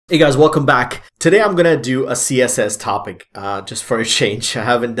Hey guys, welcome back. Today I'm gonna do a CSS topic, just for a change. I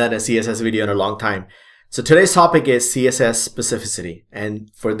haven't done a CSS video in a long time. So today's topic is CSS specificity.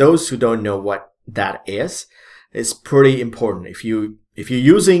 And for those who don't know what that is, it's pretty important. If you're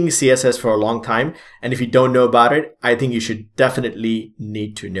using CSS for a long time, and if you don't know about it, I think you should definitely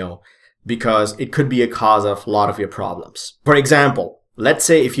need to know, because it could be a cause of a lot of your problems. For example, let's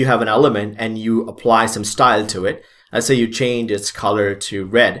say if you have an element and you apply some style to it. Let's say you change its color to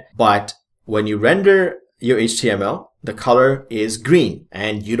red, but when you render your HTML, the color is green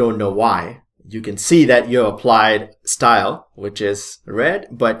and you don't know why. You can see that you applied style, which is red,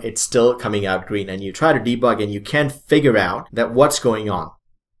 but it's still coming out green, and you try to debug and you can't figure out that what's going on.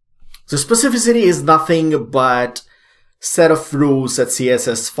 So specificity is nothing but set of rules that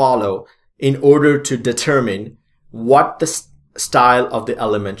CSS follow in order to determine what the style of the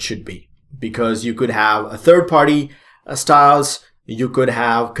element should be. Because you could have a third-party styles, you could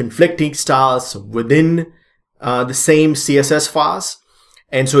have conflicting styles within the same CSS files,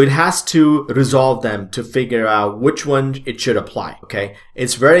 and so it has to resolve them to figure out which one it should apply. Okay,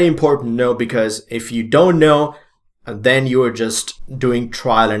 it's very important to know, because if you don't know, then you are just doing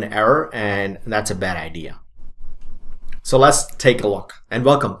trial and error, and that's a bad idea. So let's take a look, and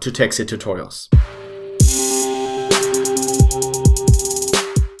welcome to TechSit Tutorials.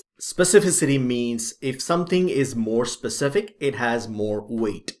 Specificity means if something is more specific, it has more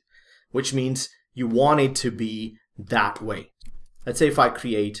weight, which means you want it to be that way. Let's say if I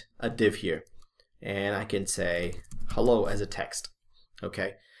create a div here and I can say hello as a text.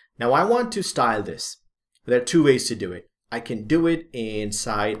 Okay, now I want to style this. There are two ways to do it. I can do it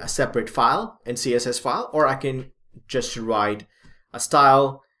inside a separate file, in CSS file, or I can just write a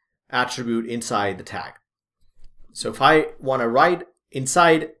style attribute inside the tag. So if I want to write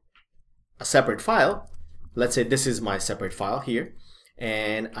inside a separate file, let's say this is my separate file here,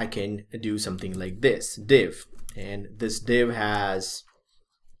 and I can do something like this, div, and this div has,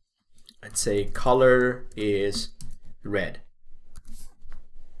 let's say color is red.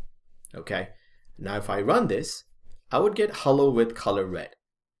 Okay, now if I run this, I would get hello with color red,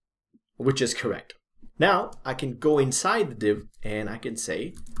 which is correct. Now I can go inside the div and I can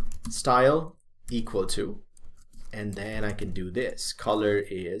say style equal to, and then I can do this, color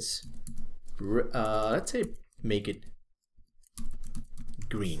is let's say make it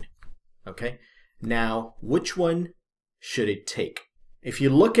green. Okay, now which one should it take? If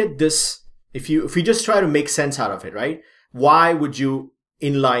you look at this, if you just try to make sense out of it, right? Why would you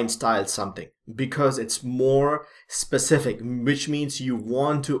inline style something? Because it's more specific, which means you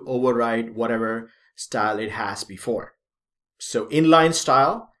want to override whatever style it has before. So inline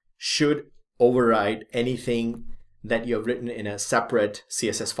style should override anything that you have written in a separate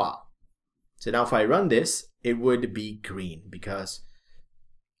CSS file. So now if I run this, it would be green, because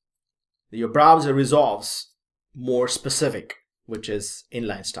your browser resolves more specific, which is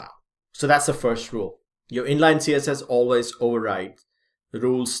inline style. So that's the first rule. Your inline CSS always overrides the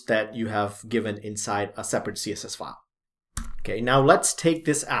rules that you have given inside a separate CSS file. Okay, now let's take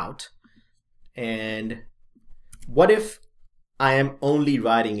this out. And what if I am only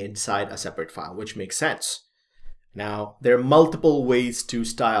writing inside a separate file, which makes sense. Now there are multiple ways to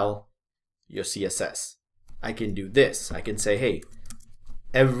style your CSS. I can do this. I can say, hey,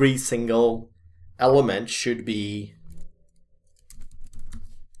 every single element should be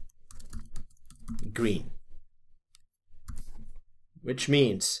green, which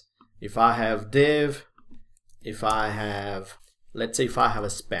means if I have div, if I have, let's say if I have a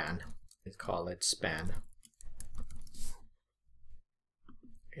span, let's call it span,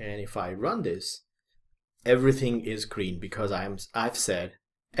 and if I run this, everything is green, because I've said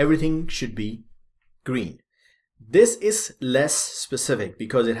everything should be green. This is less specific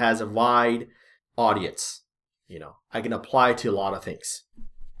because it has a wide audience. You know, I can apply to a lot of things.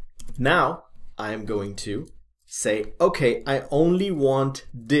 Now I am going to say, okay, I only want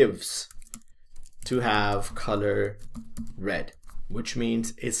divs to have color red, which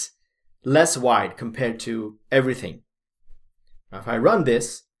means it's less wide compared to everything. Now if I run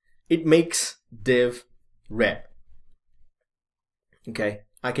this, it makes div red. Okay,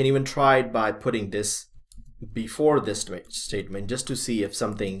 I can even try it by putting this before this statement, just to see if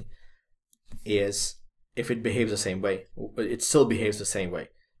something is, if it behaves the same way. It still behaves the same way.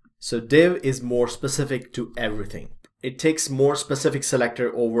 So div is more specific to everything. It takes more specific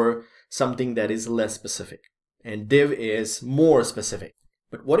selector over something that is less specific, and div is more specific.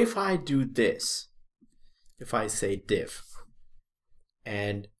 But what if I do this? If I say div,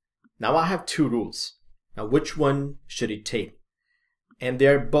 and now I have two rules. Now which one should it take? And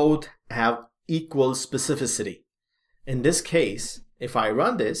they both have equal specificity. In this case, if I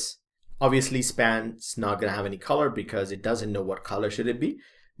run this, obviously span's not going to have any color because it doesn't know what color should it be.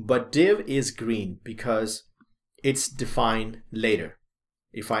 But div is green because it's defined later.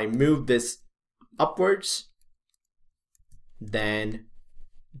 If I move this upwards, then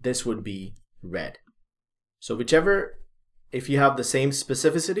this would be red. So whichever, if you have the same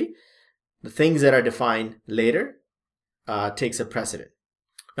specificity, the things that are defined later takes a precedent.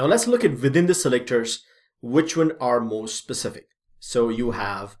 Now let's look at within the selectors, which one are most specific. So you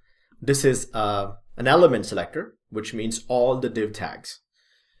have, this is an element selector, which means all the div tags.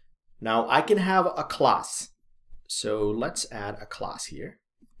 Now I can have a class. So let's add a class here.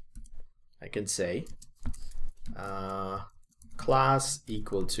 I can say class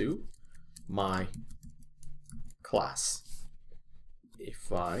equal to my class.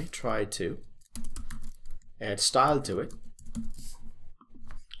 If I try to add style to it,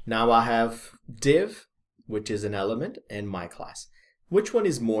 now I have div, which is an element, and my class. Which one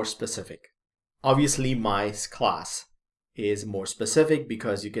is more specific? Obviously my class is more specific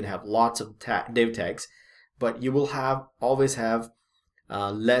because you can have lots of div tags, but you will always have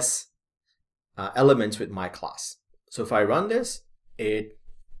less elements with my class. So if I run this, it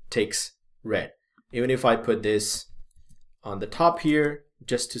takes red. Even if I put this on the top here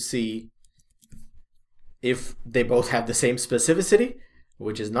just to see if they both have the same specificity,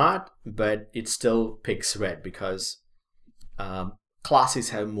 which is not, but it still picks red because classes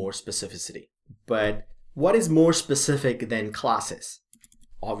have more specificity. But what is more specific than classes?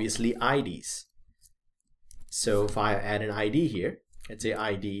 Obviously IDs. So if I add an ID here, let's say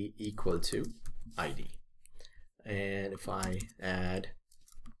ID equal to ID. And if I add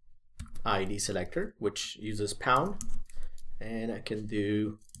ID selector, which uses pound, and I can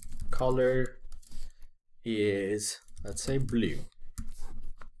do color is, let's say, blue.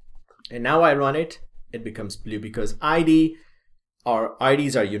 And now I run it, it becomes blue because IDs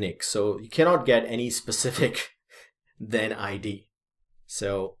are unique. So you cannot get any specific than ID.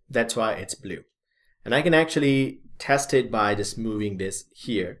 So that's why it's blue. And I can actually test it by just moving this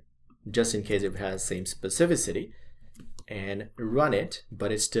here, just in case it has same specificity, and run it,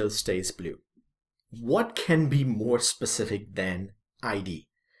 but it still stays blue. What can be more specific than ID?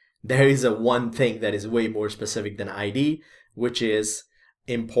 There is one thing that is way more specific than ID, which is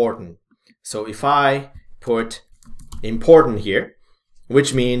important. So if I put important here,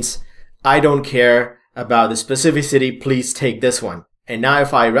 which means I don't care about the specificity, please take this one. And now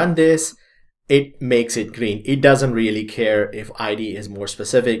if I run this, it makes it green. It doesn't really care if ID is more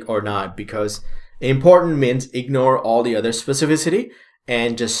specific or not, because important means ignore all the other specificity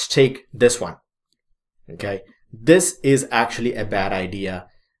and just take this one. Okay, this is actually a bad idea.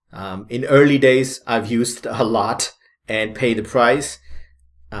 In early days, I've used a lot and pay the price.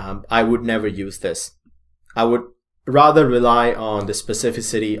 I would never use this. I would rather rely on the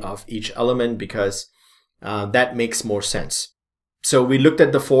specificity of each element because that makes more sense. So we looked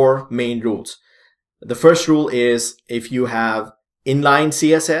at the 4 main rules. The first rule is if you have inline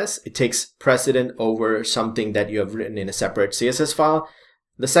CSS, it takes precedent over something that you have written in a separate CSS file.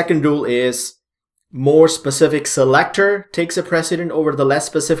 The second rule is more specific selector takes a precedent over the less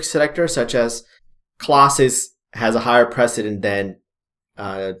specific selector, such as classes has a higher precedent than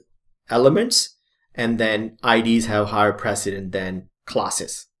elements, and then IDs have higher precedent than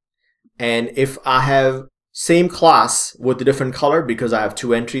classes. And if I have same class with a different color because I have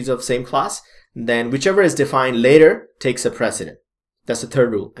 2 entries of same class, then whichever is defined later takes a precedent. That's the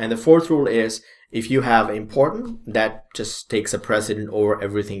third rule. And the fourth rule is if you have important, that just takes a precedent over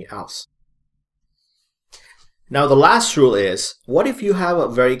everything else. Now the last rule is, what if you have a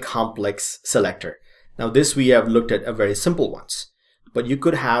very complex selector? Now this we have looked at a very simple ones, but you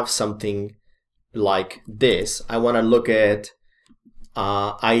could have something like this. I want to look at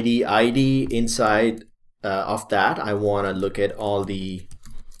ID inside of that. I want to look at all the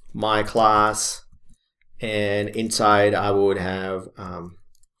my class, and inside I would have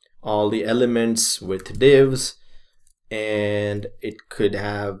all the elements with divs, and it could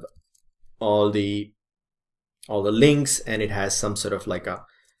have all the links, and it has some sort of like a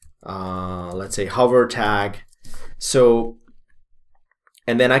let's say hover tag. So,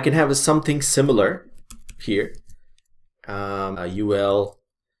 and then I can have something similar here, a UL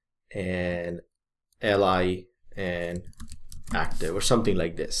and LI and active or something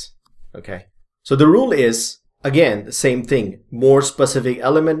like this. Okay, so the rule is again the same thing, more specific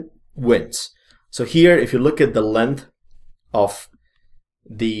element wins. So here if you look at the length of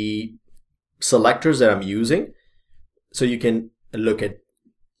the selectors that I'm using, so you can look at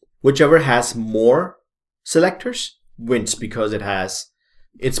whichever has more selectors wins because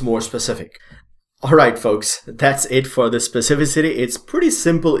it's more specific. All right, folks, that's it for the specificity. It's pretty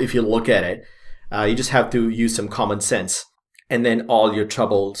simple if you look at it. You just have to use some common sense, and then all your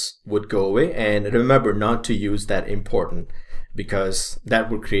troubles would go away. And remember not to use that important, because that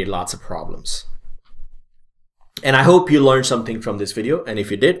would create lots of problems. And I hope you learned something from this video. And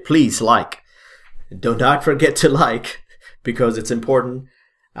if you did, please like. Do not forget to like, because it's important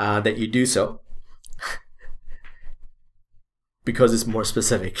that you do so, because it's more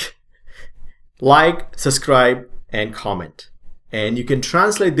specific. Like, subscribe, and comment. And you can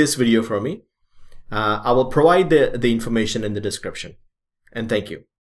translate this video for me. I will provide the information in the description. And thank you.